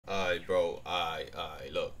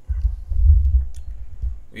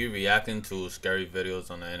We reacting to scary videos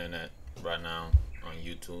on the internet right now on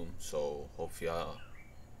YouTube, so hopefully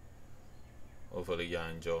y'all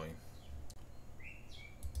enjoy.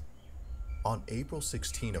 On April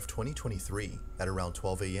 16 of 2023, at around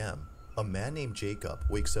 12 a.m., a man named Jacob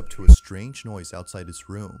wakes up to a strange noise outside his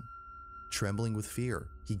room. Trembling with fear,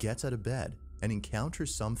 he gets out of bed and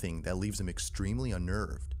encounters something that leaves him extremely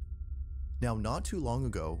unnerved. Now, not too long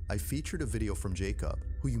ago, I featured a video from Jacob,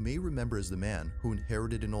 who you may remember as the man who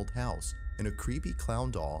inherited an old house and a creepy clown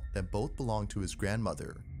doll that both belonged to his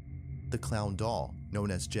grandmother. The clown doll, known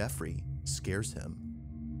as Jeffrey, scares him.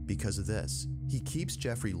 Because of this, he keeps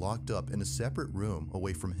Jeffrey locked up in a separate room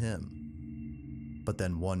away from him. But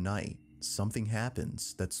then one night, something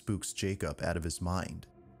happens that spooks Jacob out of his mind.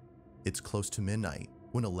 It's close to midnight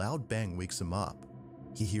when a loud bang wakes him up.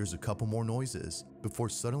 He hears a couple more noises before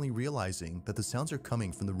suddenly realizing that the sounds are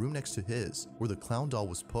coming from the room next to his where the clown doll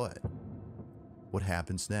was put. What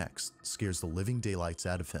happens next scares the living daylights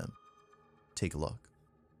out of him. Take a look.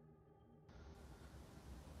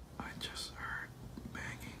 I just heard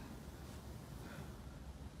banging.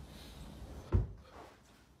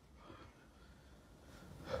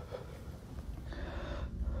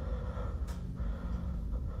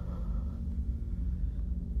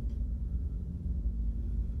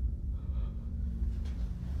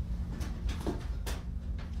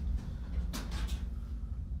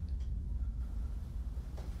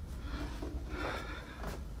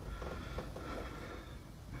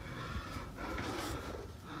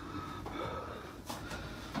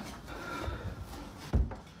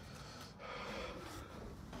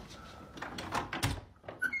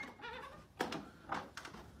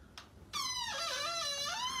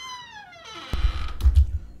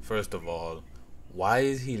 First of all, why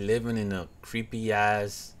is he living in a creepy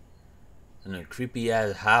ass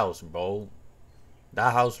house, bro?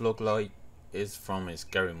 That house look like it's from a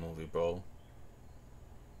scary movie, bro.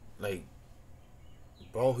 Like,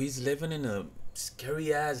 bro, he's living in a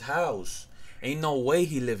scary ass house. Ain't no way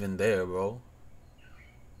he living there, bro.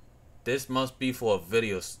 This must be for a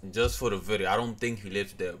video, just for the video. I don't think he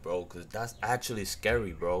lives there, bro, because that's actually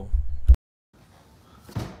scary, bro.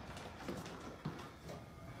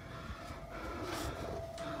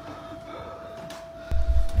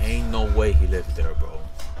 Ain't no way he lived there, bro.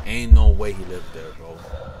 Ain't no way he lived there, bro.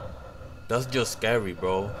 That's just scary,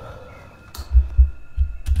 bro.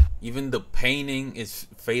 Even the painting is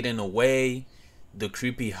fading away. The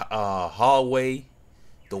creepy hallway.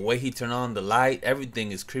 The way he turned on the light.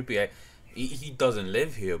 Everything is creepy. He doesn't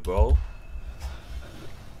live here, bro.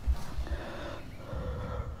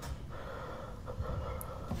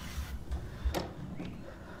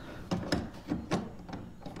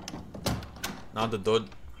 Now the door,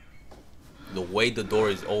 the way the door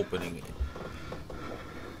is opening,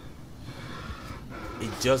 it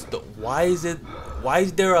just, why is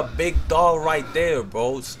there a big doll right there,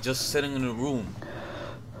 bro? It's just sitting in the room.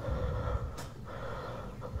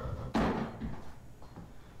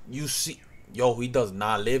 You see, yo, he does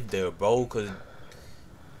not live there, bro, because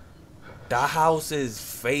that house is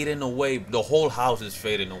fading away. The whole house is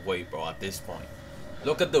fading away, bro, at this point.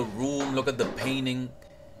 Look at the room, look at the painting.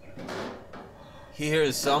 He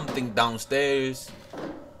hears something downstairs.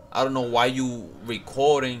 I don't know why you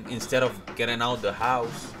recording instead of getting out the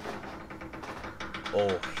house.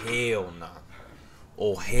 Oh hell nah.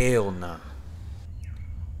 Oh hell nah.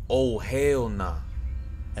 Oh hell nah.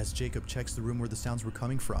 As Jacob checks the room where the sounds were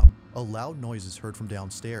coming from, a loud noise is heard from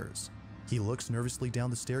downstairs. He looks nervously down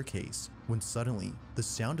the staircase when suddenly the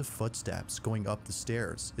sound of footsteps going up the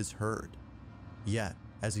stairs is heard. Yet,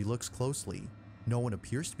 as he looks closely, no one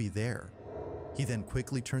appears to be there. He then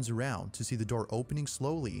quickly turns around to see the door opening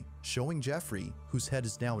slowly, showing Jeffrey, whose head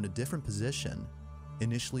is now in a different position.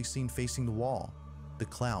 Initially seen facing the wall, the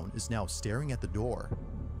clown is now staring at the door.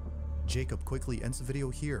 Jacob quickly ends the video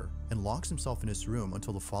here and locks himself in his room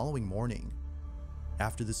until the following morning.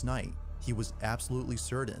 After this night, he was absolutely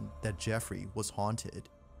certain that Jeffrey was haunted.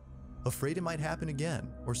 Afraid it might happen again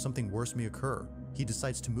or something worse may occur, he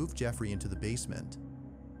decides to move Jeffrey into the basement.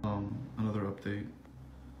 Another update.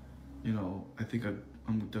 You know, I think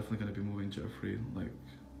I'm definitely gonna be moving Jeffrey. Like,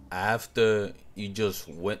 After you just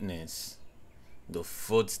witness the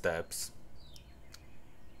footsteps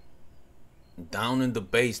down in the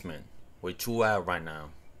basement where you at right now,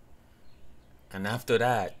 and after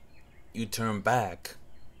that you turn back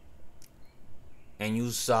and you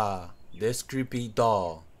saw this creepy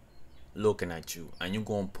doll looking at you, and you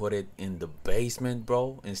gonna put it in the basement,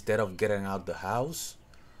 bro, instead of getting out the house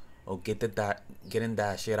or getting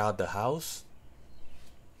that shit out the house.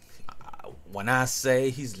 When I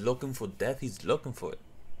say he's looking for death, he's looking for it.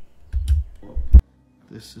 well,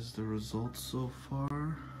 this is the result so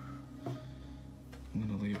far. I'm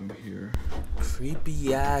gonna leave him here.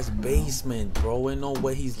 Creepy ass basement, bro. Ain't no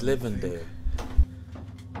way he's living there.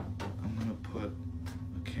 I'm gonna put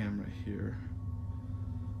a camera here.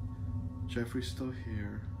 Jeffrey's still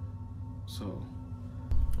here, so.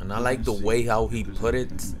 And I like the way how he put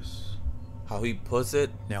it. How he puts it,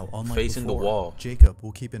 Now, unlike facing before, the wall. Jacob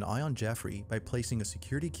will keep an eye on Jeffrey by placing a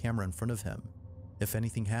security camera in front of him. If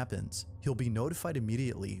anything happens, he'll be notified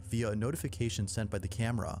immediately via a notification sent by the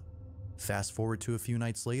camera. Fast forward to a few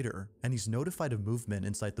nights later, and he's notified of movement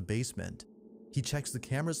inside the basement. He checks the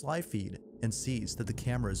camera's live feed and sees that the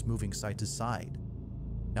camera is moving side to side.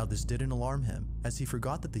 Now, this didn't alarm him, as he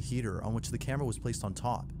forgot that the heater on which the camera was placed on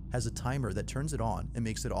top has a timer that turns it on and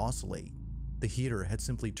makes it oscillate. The heater had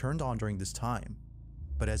simply turned on during this time,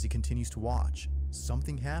 but as he continues to watch,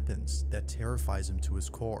 something happens that terrifies him to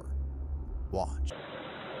his core. Watch.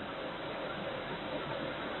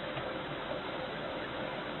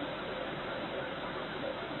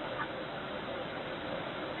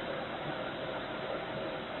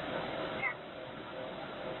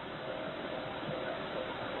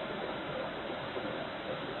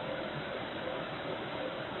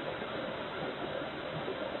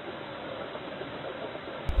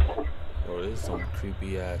 Bro, this is some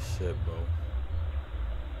creepy ass shit, bro.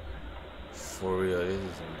 For real, this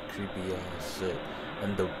is some creepy ass shit.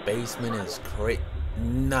 And the basement is crazy.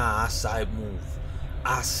 Nah, I side move.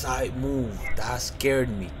 I side move. That scared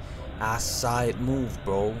me. I side move,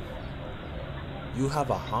 bro. You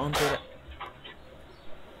have a haunted.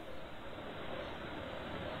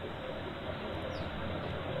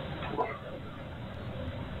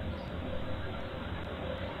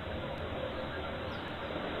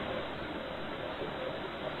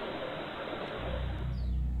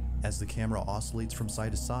 As the camera oscillates from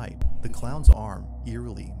side to side, the clown's arm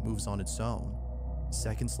eerily moves on its own.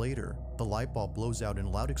 Seconds later, the light bulb blows out in a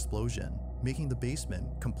loud explosion, making the basement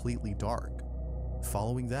completely dark.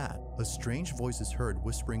 Following that, a strange voice is heard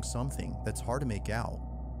whispering something that's hard to make out.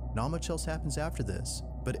 Not much else happens after this,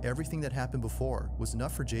 but everything that happened before was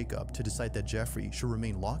enough for Jacob to decide that Jeffrey should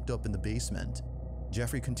remain locked up in the basement.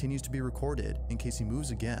 Jeffrey continues to be recorded in case he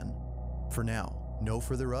moves again. For now, no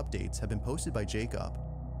further updates have been posted by Jacob,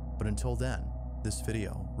 but until then, this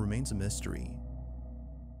video remains a mystery.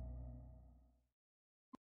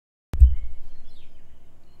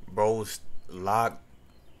 Bro's locked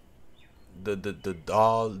the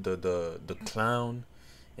doll, the clown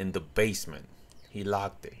in the basement. He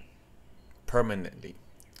locked it permanently.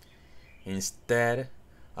 Instead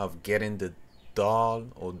of getting the doll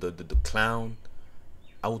or the clown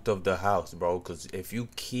out of the house, bro. Because if you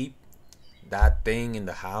keep that thing in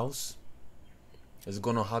the house, it's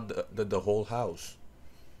gonna have the whole house.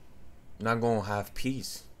 Not gonna have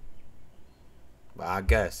peace. But I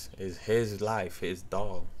guess it's his life, his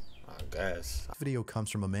dog. I guess. This video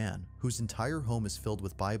comes from a man whose entire home is filled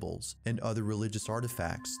with Bibles and other religious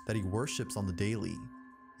artifacts that he worships on the daily.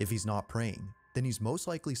 If he's not praying, then he's most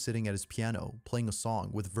likely sitting at his piano playing a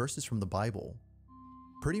song with verses from the Bible.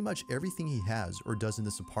 Pretty much everything he has or does in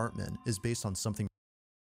this apartment is based on something.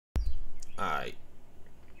 I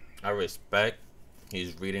respect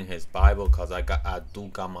he's reading his Bible, because I do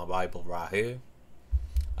got my Bible right here.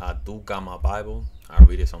 I do got my Bible. I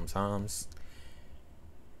read it sometimes.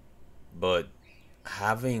 But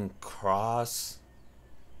having cross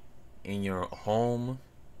in your home,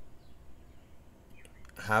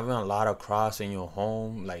 having a lot of cross in your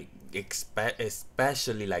home, like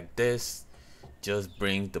especially like this, just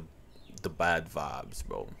brings the bad vibes,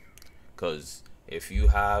 bro. Because if you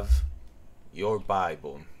have your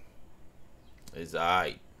Bible, it's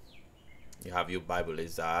alright. You have your Bible,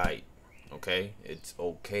 it's alright. Okay? It's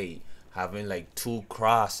okay. Having like 2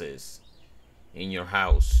 crosses in your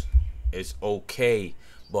house, it's okay.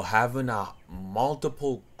 But having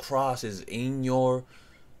multiple crosses in your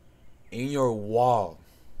wall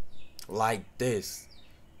like this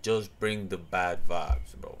just bring the bad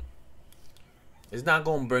vibes, bro. It's not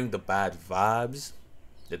gonna bring the bad vibes.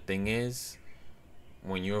 The thing is,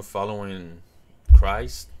 when you're following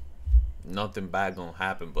Christ, nothing bad gonna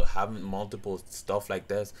happen. But having multiple stuff like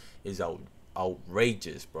this is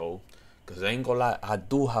outrageous, bro. Because I ain't gonna lie, I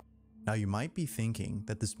do have. Now you might be thinking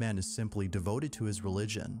that this man is simply devoted to his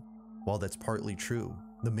religion. While that's partly true,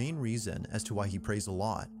 the main reason as to why he prays a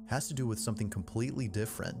lot has to do with something completely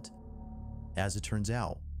different. As it turns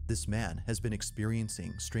out, this man has been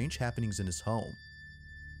experiencing strange happenings in his home.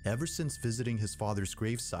 Ever since visiting his father's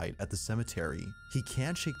gravesite at the cemetery, he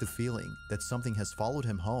can't shake the feeling that something has followed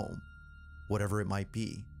him home, whatever it might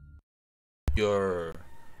be. Your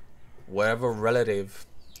whatever relative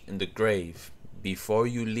in the grave before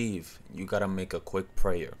you leave, you gotta make a quick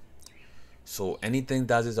prayer. So anything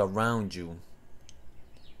that is around you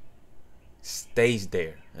stays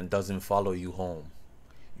there and doesn't follow you home.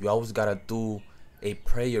 You always gotta do a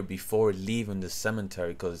prayer before leaving the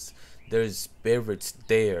cemetery, because there's spirits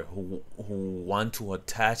there who want to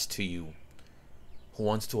attach to you,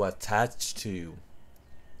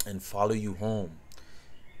 and follow you home.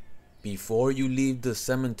 Before you leave the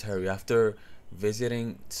cemetery, after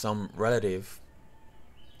visiting some relative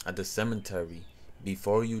at the cemetery,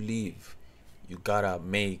 before you leave, you gotta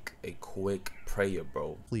make a quick prayer,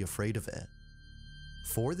 bro. Afraid of it.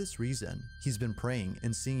 For this reason, he's been praying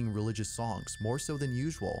and singing religious songs more so than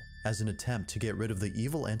usual as an attempt to get rid of the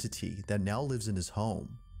evil entity that now lives in his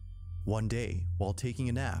home. One day, while taking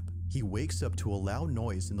a nap, he wakes up to a loud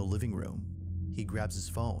noise in the living room. He grabs his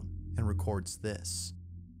phone and records this.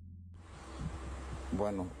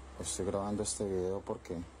 Bueno, estoy grabando este video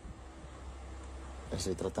porque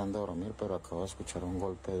estoy tratando de dormir, pero acabo de escuchar un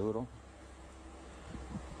golpe duro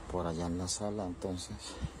por allá en la sala,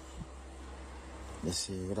 entonces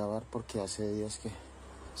decidí grabar porque hace días que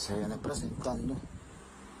se viene presentando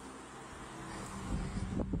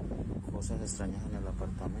cosas extrañas en el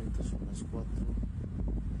apartamento. Son las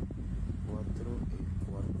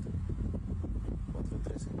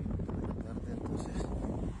 4:13 minutos de la tarde, entonces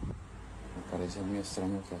me parece muy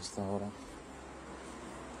extraño que hasta ahora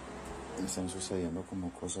están sucediendo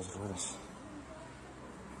como cosas raras.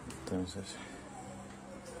 Entonces,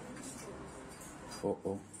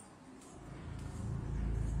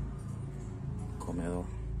 comedor.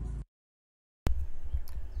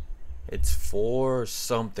 It's 4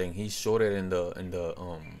 something. He showed it in the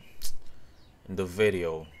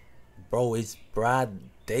video. Bro, it's broad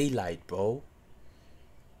daylight, bro.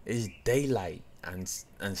 It's daylight, and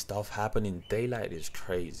stuff happening daylight is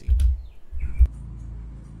crazy.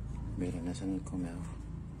 Miren, es en el comedor.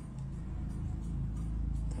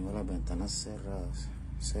 Tengo las ventanas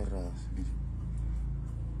cerradas, miren.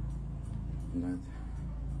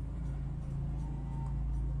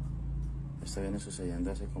 Esto viene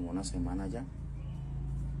sucediendo hace como una semana ya.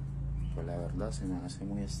 Pues la verdad se me hace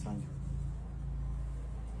muy extraño.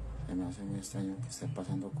 Se me hace muy extraño que estén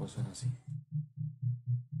pasando cosas así.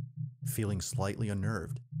 Feeling slightly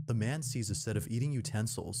unnerved, the man sees a set of eating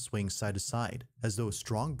utensils swaying side to side as though a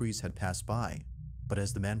strong breeze had passed by. But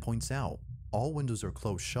as the man points out, all windows are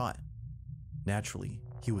closed shut. Naturally,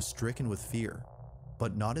 he was stricken with fear,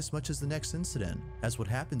 but not as much as the next incident, as what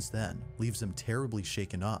happens then leaves him terribly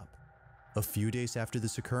shaken up. A few days after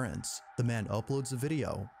this occurrence, the man uploads a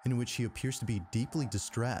video in which he appears to be deeply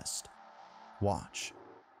distressed. Watch.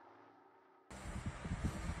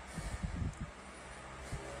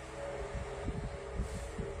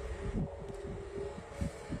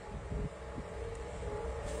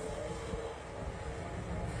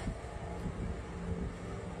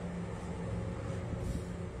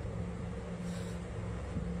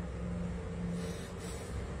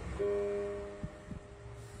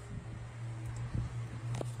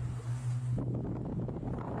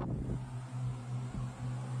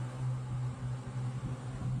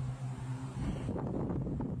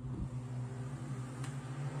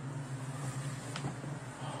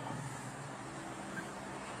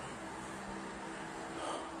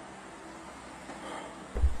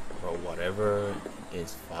 Bro, whatever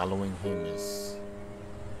is following him is,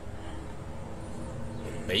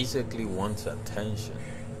 it basically wants attention.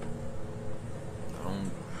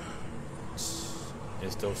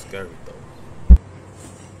 It's still scary though.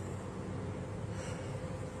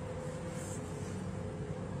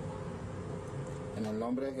 En el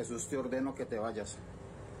nombre de Jesús te ordeno que te vayas.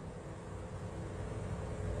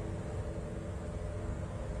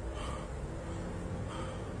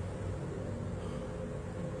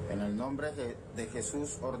 En el nombre de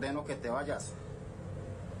Jesús ordeno que te vayas.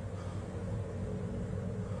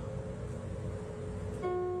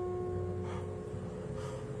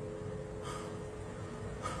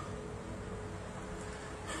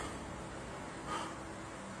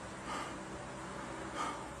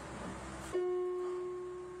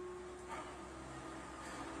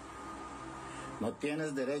 No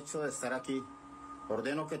tienes derecho de estar aquí.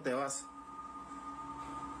 Ordeno que te vas.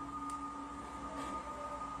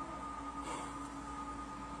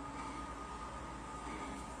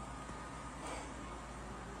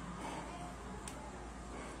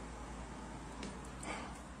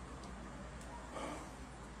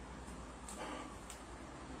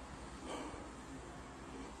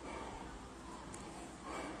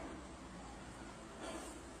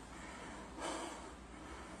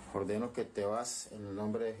 Ordeno que te vas en el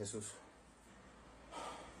nombre de Jesús.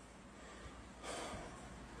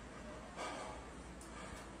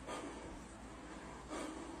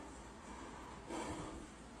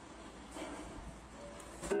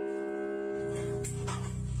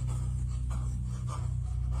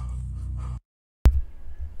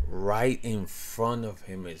 right in front of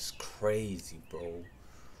him is crazy, bro.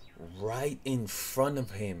 Right in front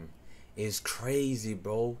of him is crazy,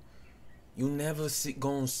 bro. You never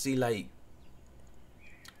gonna see like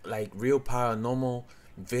real paranormal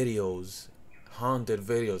videos, haunted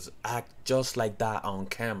videos act just like that on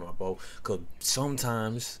camera, bro. Cause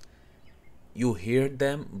sometimes you hear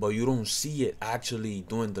them but you don't see it actually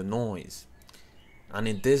doing the noise. And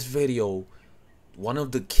in this video, one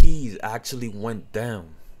of the keys actually went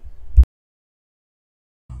down.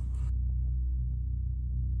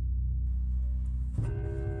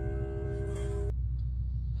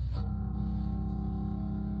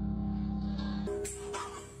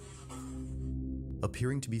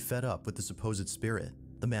 Appearing to be fed up with the supposed spirit,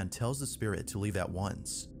 the man tells the spirit to leave at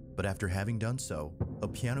once, but after having done so, a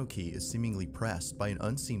piano key is seemingly pressed by an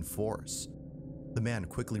unseen force. The man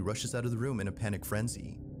quickly rushes out of the room in a panic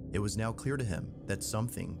frenzy. It was now clear to him that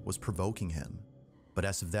something was provoking him. But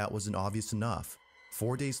as if that wasn't obvious enough,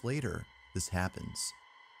 4 days later, this happens.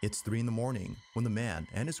 It's 3 in the morning when the man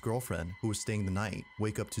and his girlfriend, who was staying the night,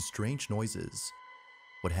 wake up to strange noises.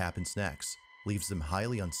 What happens next leaves them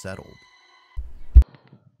highly unsettled.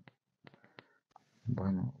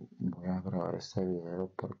 Bueno, voy a grabar este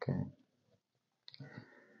video porque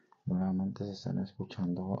nuevamente se están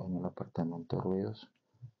escuchando en el apartamento ruidos.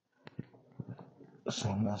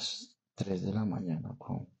 Son las 3 de la mañana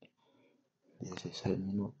con 16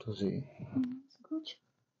 minutos y... Escucha,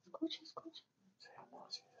 escucha, escucha. Sí, amor,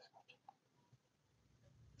 sí se escucha.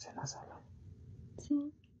 ¿Es en la sala?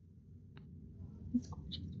 Sí.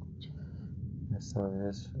 Escucha, escucha. Esta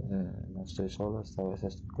vez no estoy solo, esta vez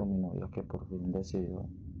estoy con mi novia que por fin decidió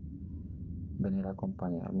venir a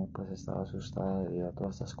acompañarme, pues estaba asustada debido a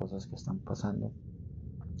todas estas cosas que están pasando.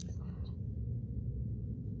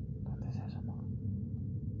 ¿Dónde es eso, amor?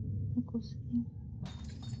 La cocina.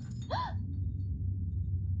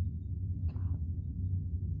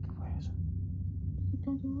 ¿Qué fue eso? ¿Se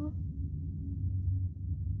cayó?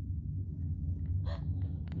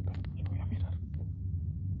 Yo voy a mirar.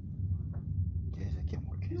 Quédese aquí,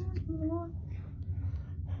 amor, quédese aquí. No.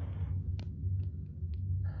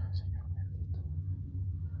 Señor bendito.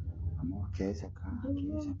 Amor, quédese acá,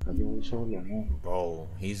 yo voy solo, amor. Bro,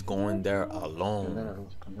 he's going there Prende la alone.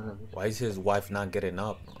 luz, prende la luz. Why is his wife not getting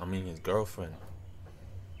up? I mean, his girlfriend.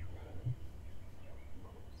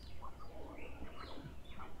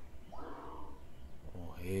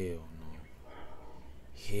 Oh, hell no.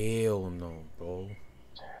 Hell no, bro.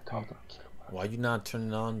 Todo tranquilo. Why you not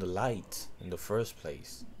turning on the lights in the first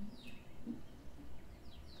place?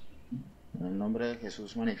 En el nombre de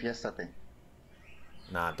Jesús, manifiéstate.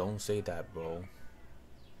 Nah, don't say that, bro.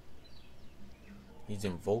 He's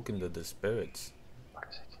invoking the spirits.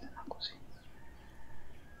 Parece que es en la cocina.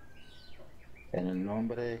 En el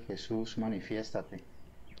nombre de Jesús, manifiéstate.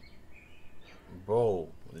 Bro,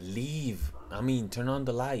 leave. I mean, turn on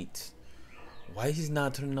the lights. Why is he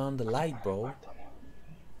not turning on the light, bro?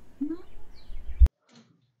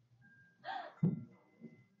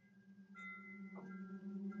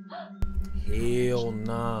 Hell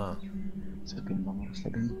nah.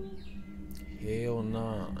 Hell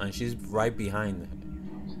nah. And she's right behind him.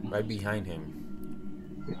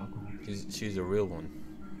 She's a real one.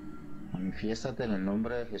 Manifiéstate en el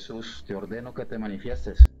nombre de Jesús. Te ordeno que te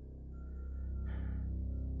manifiestes.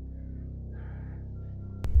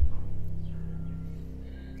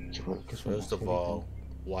 First of all,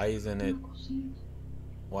 why is the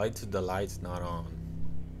lights not on?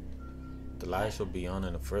 The lights should be on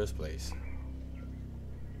in the first place.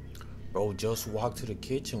 Bro, just walk to the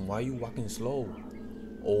kitchen. Why are you walking slow?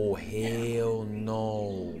 Oh, hell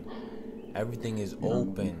no. Everything is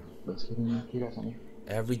open.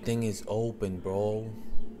 Everything is open, bro.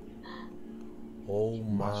 Oh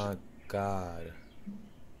my God.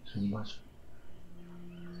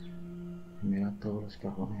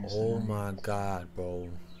 Oh my God, bro.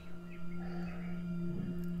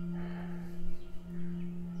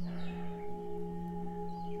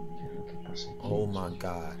 Oh my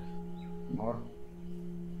God.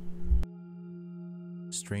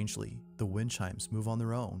 Strangely, the wind chimes move on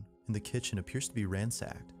their own, and the kitchen appears to be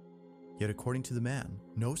ransacked. Yet according to the man,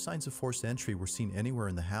 no signs of forced entry were seen anywhere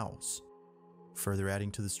in the house. Further adding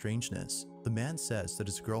to the strangeness, the man says that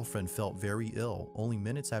his girlfriend felt very ill only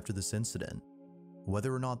minutes after this incident.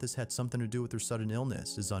 Whether or not this had something to do with her sudden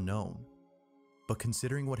illness is unknown. But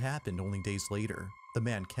considering what happened only days later, the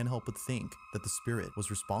man can't help but think that the spirit was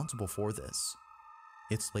responsible for this.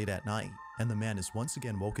 It's late at night, and the man is once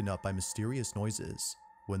again woken up by mysterious noises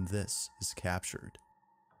when this is captured.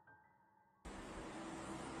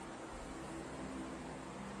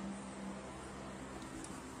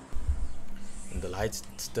 And the light's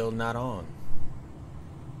still not on.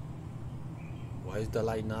 Why is the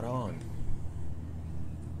light not on?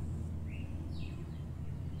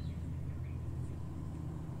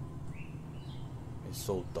 It's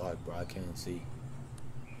so dark, bro. I can't see.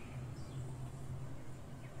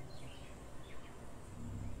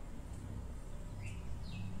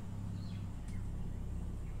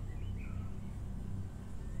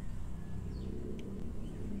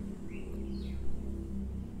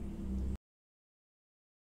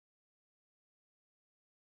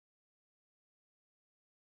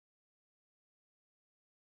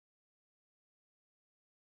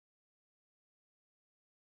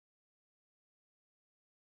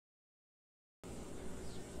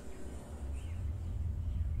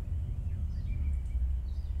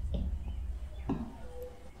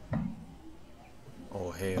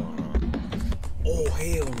 Oh hell nah. Oh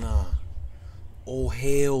hell nah. Oh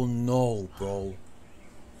hell no, bro.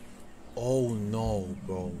 Oh no,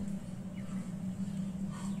 bro.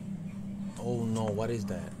 Oh no, what is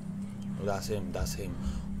that? Oh, that's him, that's him.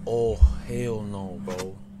 Oh hell no,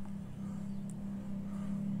 bro.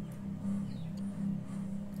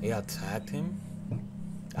 He attacked him?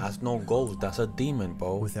 That's no ghost, that's a demon,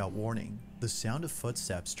 bro. Without warning, the sound of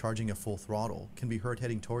footsteps charging at full throttle can be heard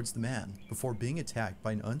heading towards the man before being attacked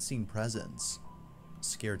by an unseen presence.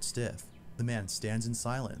 Scared stiff, the man stands in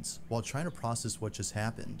silence while trying to process what just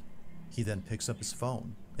happened. He then picks up his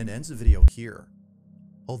phone and ends the video here.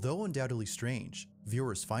 Although undoubtedly strange,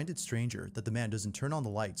 viewers find it stranger that the man doesn't turn on the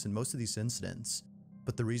lights in most of these incidents.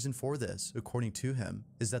 But the reason for this, according to him,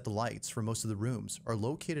 is that the lights for most of the rooms are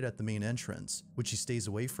located at the main entrance, which he stays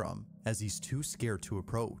away from as he's too scared to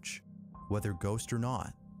approach. Whether ghost or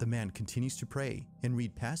not, the man continues to pray and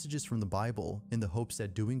read passages from the Bible in the hopes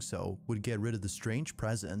that doing so would get rid of the strange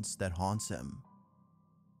presence that haunts him.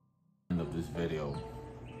 End of this video.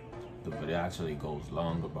 The video actually goes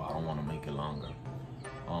longer, but I don't want to make it longer.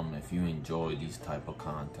 If you enjoy these type of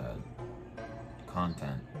content,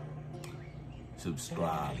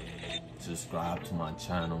 subscribe to my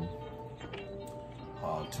channel,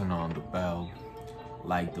 turn on the bell,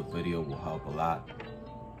 like the video will help a lot,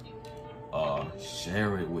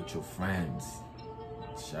 share it with your friends,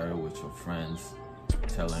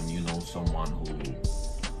 tell them you know someone who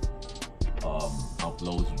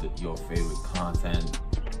uploads your favorite content,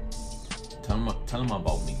 tell them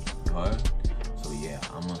about me, alright? So yeah,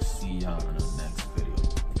 I'm gonna see y'all in the next video.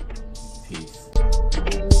 Peace.